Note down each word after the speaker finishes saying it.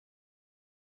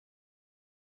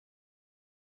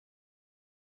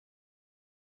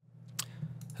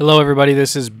Hello everybody,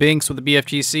 this is Binx with the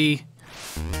BFGC,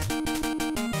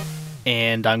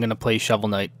 and I'm going to play Shovel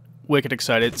Knight. Wicked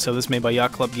excited. So this is made by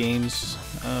Yacht Club Games.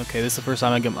 Okay, this is the first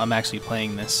time I'm actually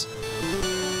playing this.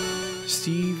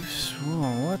 Steve...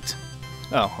 Oh, what?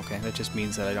 Oh, okay, that just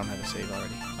means that I don't have a save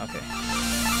already. Okay.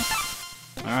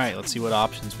 Alright, let's see what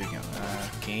options we got.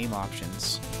 Game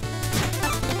options.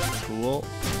 Cool.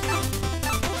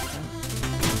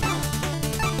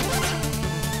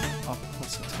 Oh,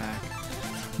 let's attack.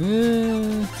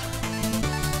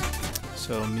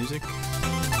 So, music.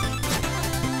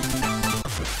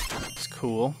 It's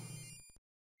cool.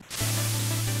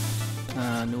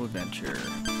 New adventure.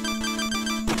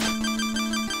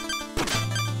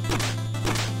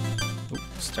 Oop,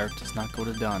 start does not go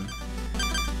to done.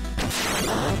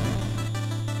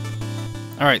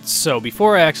 Alright, so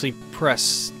before I actually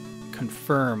press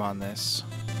confirm on this,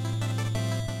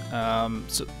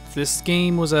 so this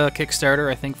game was a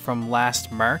Kickstarter, I think, from last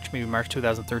March, maybe March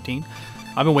 2013.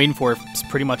 I've been waiting for it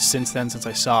pretty much since then, since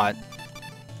I saw it.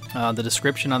 The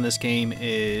description on this game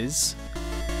is...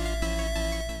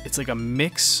 It's like a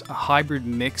hybrid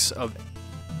mix of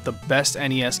the best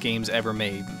NES games ever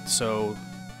made. So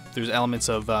there's elements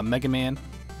of Mega Man.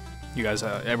 You guys,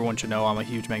 everyone should know I'm a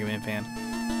huge Mega Man fan.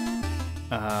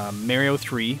 Mario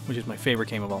 3, which is my favorite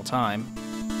game of all time.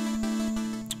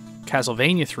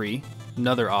 Castlevania 3,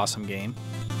 another awesome game.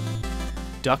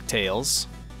 DuckTales,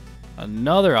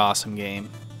 another awesome game.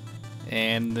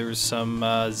 And there's some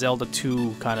Zelda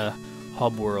 2 kind of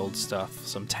hub world stuff,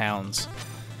 some towns.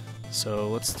 So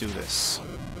let's do this.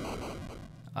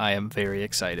 I am very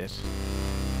excited.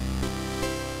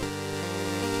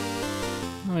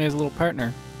 Oh, he has a little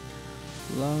partner.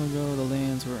 Long ago the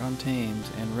lands were untamed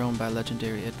and roamed by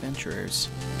legendary adventurers.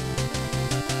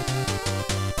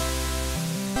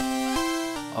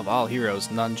 Of all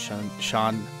heroes, none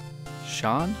shone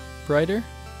brighter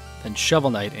than Shovel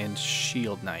Knight and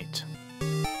Shield Knight.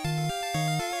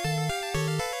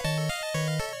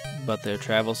 But their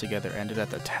travels together ended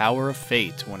at the Tower of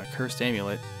Fate when a cursed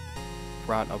amulet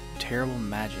brought up terrible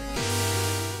magic.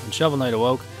 When Shovel Knight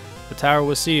awoke, the tower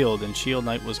was sealed and Shield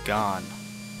Knight was gone.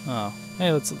 Oh, hey,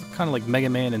 that's kind of like Mega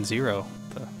Man and Zero,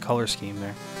 the color scheme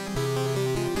there.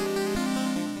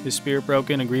 His spirit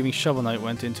broken, a grieving Shovel Knight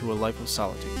went into a life of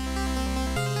solitude.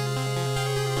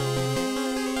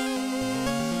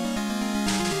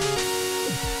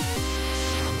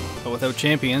 But without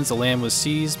champions, the land was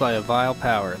seized by a vile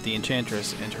power, the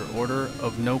Enchantress and her Order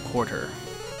of No Quarter.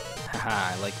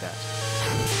 Haha, I like that.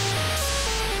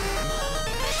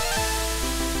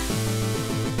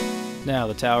 Now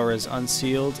the tower is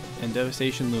unsealed and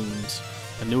devastation looms.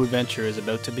 A new adventure is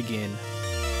about to begin. ...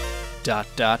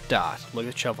 Look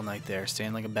at Shovel Knight there,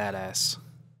 standing like a badass.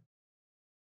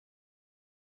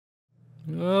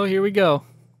 Oh, here we go.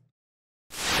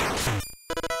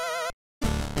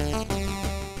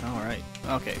 Alright.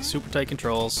 Okay, super tight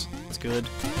controls. It's good.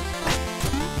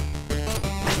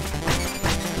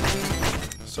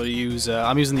 So you use,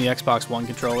 I'm using the Xbox One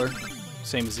controller.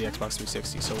 Same as the Xbox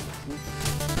 360, so...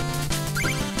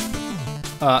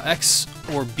 X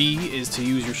or B is to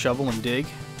use your shovel and dig.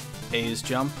 A is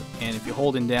jump, and if you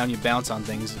hold it down, you bounce on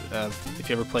things. If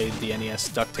you ever played the NES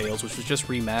DuckTales, which was just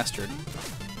remastered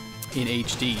in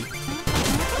HD,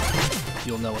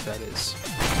 you'll know what that is.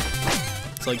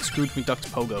 It's like Scrooge McDuck's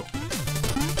Pogo.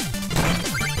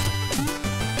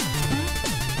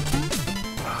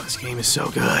 Oh, this game is so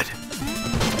good.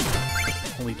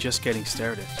 Only just getting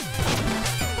started.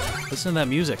 Listen to that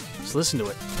music. Just listen to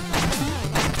it.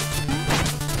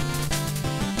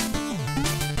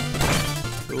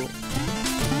 Cool.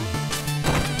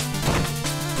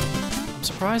 I'm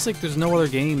surprised like there's no other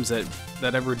games that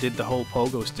ever did the whole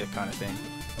pogo stick kind of thing.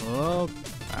 Oh,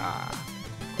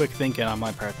 quick thinking on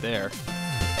my part there.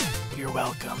 You're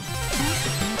welcome.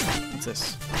 What's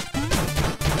this?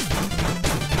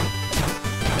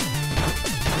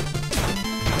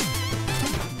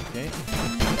 Okay.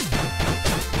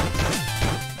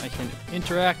 I can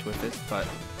interact with it, but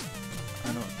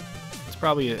I don't. It's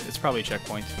probably a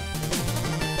checkpoint.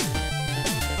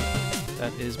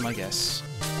 That is my guess.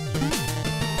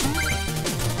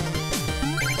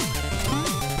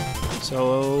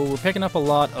 So we're picking up a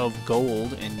lot of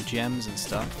gold and gems and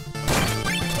stuff.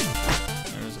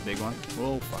 There's a big one.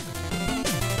 Whoa, fuck.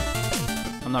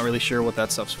 I'm not really sure what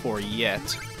that stuff's for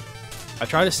yet. I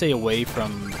try to stay away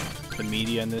from the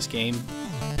media in this game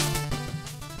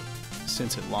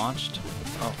since it launched.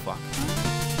 Oh, fuck.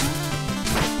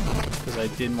 Because I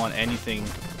didn't want anything...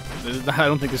 I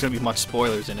don't think there's going to be much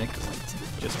spoilers in it, because it's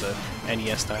just a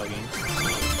NES-style game.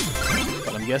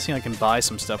 But I'm guessing I can buy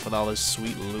some stuff with all this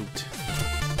sweet loot.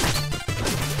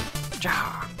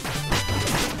 Ja!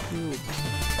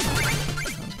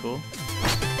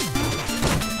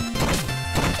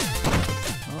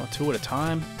 2 at a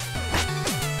time.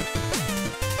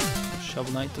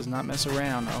 Shovel Knight does not mess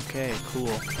around. Okay, cool.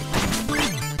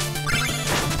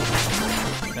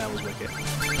 That was wicked.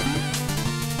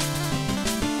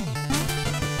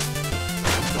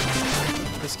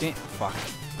 This game... Fuck.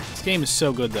 This game is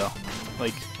so good, though.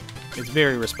 Like, it's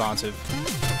very responsive.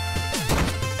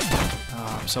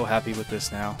 Oh, I'm so happy with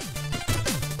this now.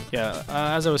 Yeah,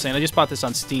 as I was saying, I just bought this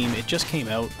on Steam. It just came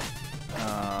out.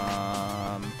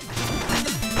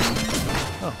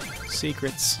 Oh,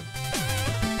 secrets.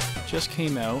 Just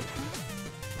came out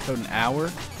about an hour,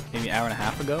 maybe an hour and a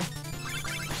half ago.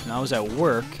 And I was at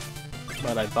work,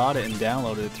 but I bought it and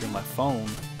downloaded it through my phone.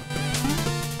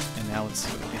 And now it's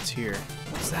here.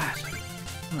 What's that?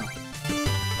 Oh.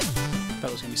 Thought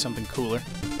it was gonna be something cooler.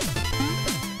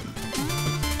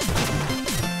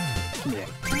 Yeah.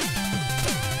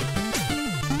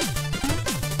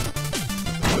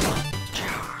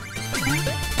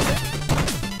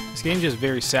 This game's just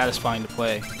very satisfying to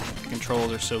play. The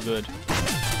controls are so good.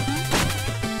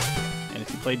 And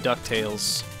if you play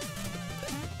DuckTales,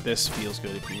 this feels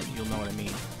good. If you'll know what I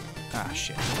mean. Ah,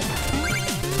 shit.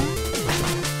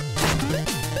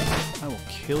 I will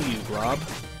kill you, Blob.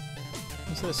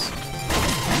 What's this?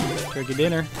 Turkey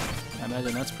dinner. I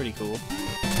imagine that's pretty cool.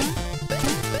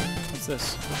 What's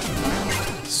this?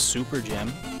 Super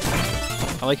gem.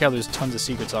 I like how there's tons of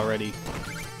secrets already.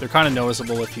 They're kind of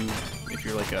noticeable if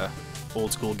you're like a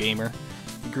old school gamer.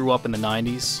 You grew up in the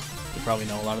 90s, you probably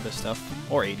know a lot of this stuff.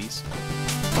 Or 80s.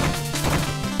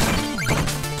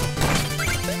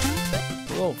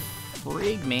 Whoa,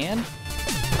 frig, man.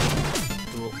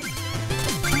 Cool.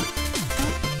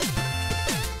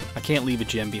 I can't leave a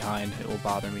gem behind. It will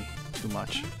bother me too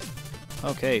much.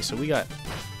 Okay, so we got...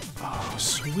 Oh,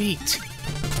 sweet!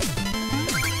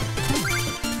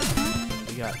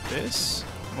 We got this.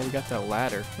 Oh, we got that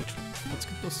ladder.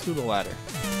 Let's do the ladder.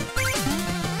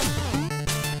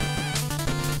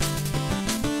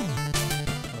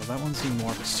 Oh, that one seemed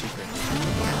more of a secret.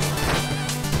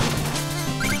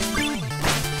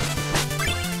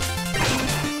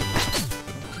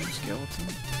 Okay, skeleton.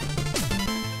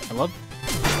 I love...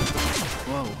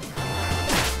 Whoa.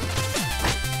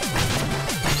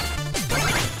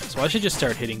 So I should just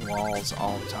start hitting walls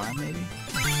all the time, maybe?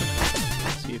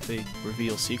 See if they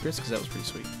reveal secrets, because that was pretty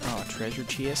sweet. Oh, treasure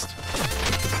chest.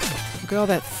 Look at all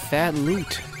that fat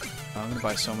loot. Oh, I'm gonna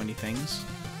buy so many things.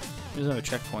 There's another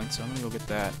checkpoint, so I'm gonna go get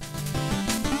that.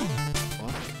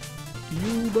 Fuck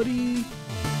you, buddy.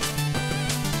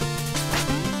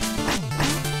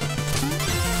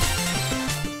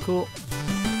 Cool.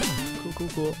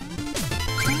 Cool.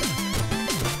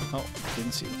 Oh,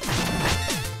 didn't see it.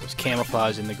 It was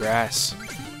camouflage in the grass.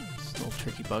 This little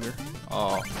tricky bugger.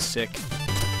 Oh, sick.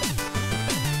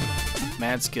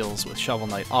 Mad skills with Shovel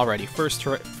Knight already. First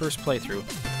playthrough.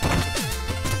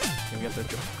 Okay, we got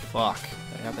that. Fuck!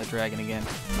 I got that dragon again.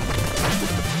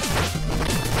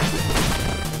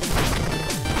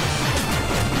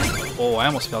 Oh, I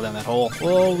almost fell down that hole.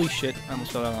 Holy shit! I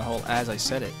almost fell down that hole as I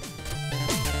said it.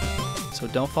 So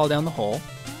don't fall down the hole.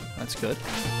 That's good.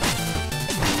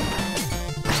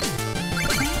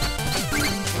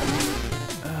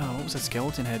 Oh, what was that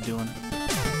skeleton head doing?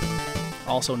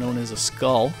 Also known as a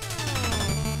skull.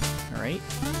 Alright.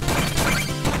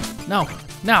 No!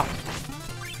 No!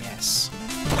 Yes.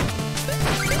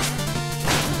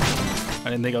 I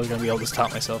didn't think I was going to be able to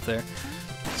stop myself there.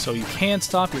 So you can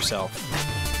stop yourself.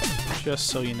 Just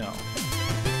so you know.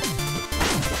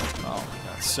 Oh my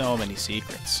god, so many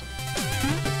secrets.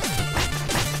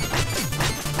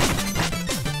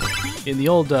 In the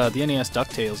old, the NES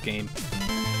DuckTales game,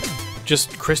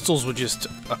 just crystals would just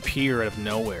appear out of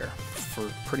nowhere for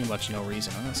pretty much no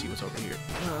reason. I'm gonna see what's over here.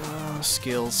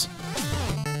 Skills.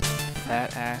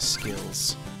 Fat ass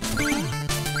skills. More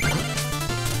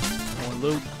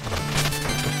loot.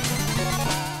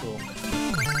 Cool.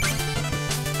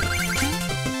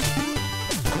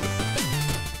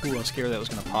 Ooh, I was scared that was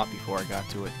gonna pop before I got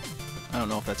to it. I don't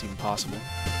know if that's even possible.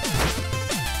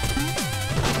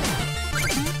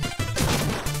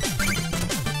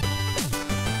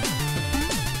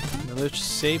 Another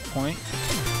save point.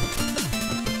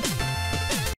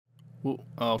 Ooh,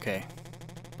 okay.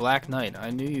 Black Knight.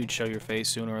 I knew you'd show your face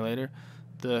sooner or later.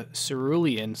 The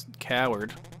cerulean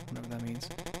coward. Whatever that means.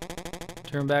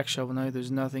 Turn back, Shovel Knight. There's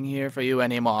nothing here for you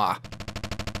anymore.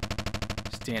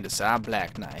 Stand aside,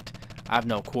 Black Knight. I've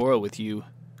no quarrel with you.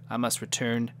 I must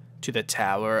return to the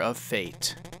Tower of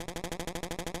Fate.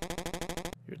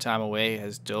 Your time away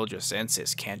has dulled your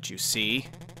senses, can't you see?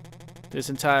 This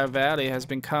entire valley has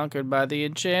been conquered by the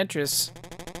Enchantress.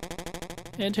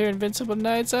 And her invincible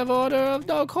knights have order of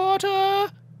no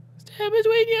quarter. stand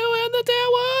between you and the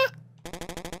tower.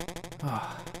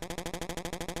 Oh.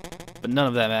 But none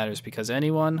of that matters because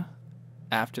anyone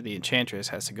after the enchantress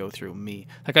has to go through me.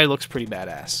 That guy looks pretty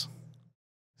badass.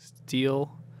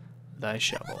 Steal thy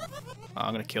shovel. Oh,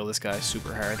 I'm gonna kill this guy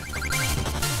super hard.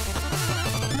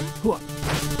 Hooah.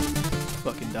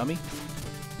 Fucking dummy.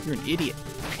 You're an idiot.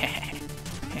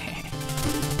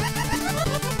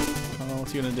 Oh,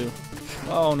 what's he gonna do?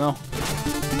 Oh no.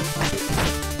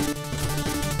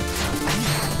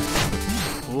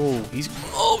 Oh,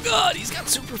 oh god, he's got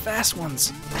super fast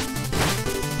ones.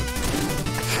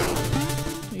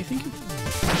 What do you think?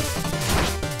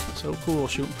 So cool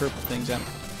shooting purple things at me.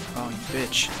 Oh, you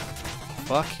bitch.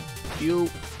 Fuck you,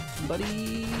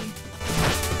 buddy.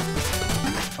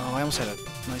 Oh, I almost had a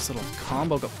nice little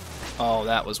combo go. Oh,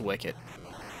 that was wicked.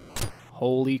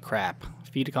 Holy crap.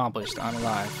 Feat accomplished. I'm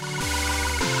alive.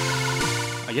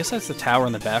 I guess that's the tower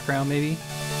in the background, maybe?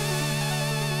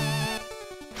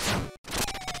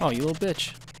 Oh, you little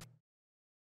bitch.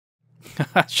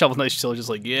 Shovel Knight's still just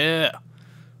like, yeah,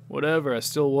 whatever, I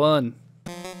still won.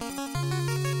 Down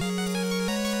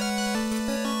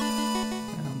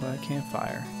by a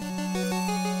campfire.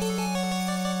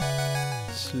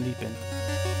 Sleeping.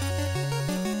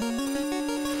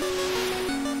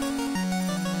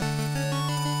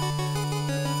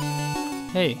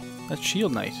 Hey, that's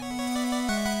Shield Knight.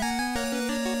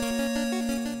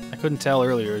 I couldn't tell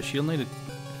earlier. Is Shield Knight is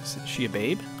she a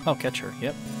babe? Oh, catch her.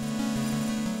 Yep.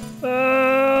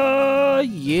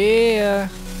 Yeah.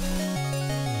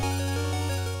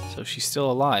 So she's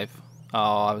still alive.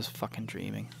 Oh, I was fucking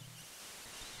dreaming.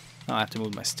 Oh, I have to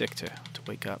move my stick to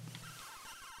wake up.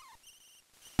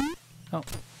 Oh.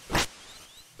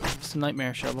 It's a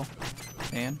nightmare shovel.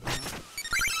 Man.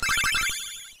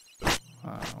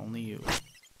 Only you.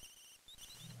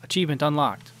 Achievement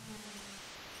unlocked.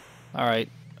 Alright.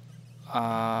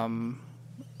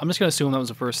 I'm just gonna assume that was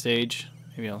the first stage.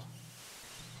 Maybe I'll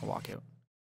walk out.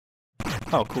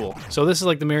 Oh, cool. So this is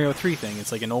like the Mario 3 thing.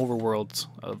 It's like an overworld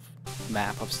of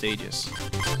map of stages.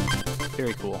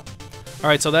 Very cool.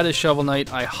 Alright, so that is Shovel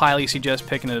Knight. I highly suggest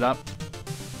picking it up.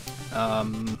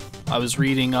 I was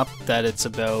reading up that it's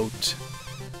about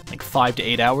like 5 to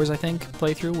 8 hours, I think,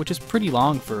 playthrough, which is pretty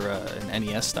long for an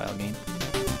NES style game.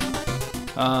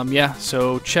 Yeah,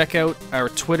 so check out our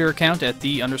Twitter account at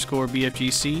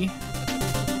 @the_BFGC.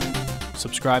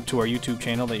 Subscribe to our YouTube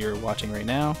channel that you're watching right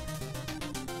now.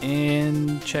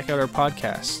 And check out our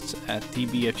podcasts at the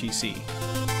BFGC.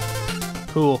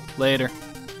 Cool. Later.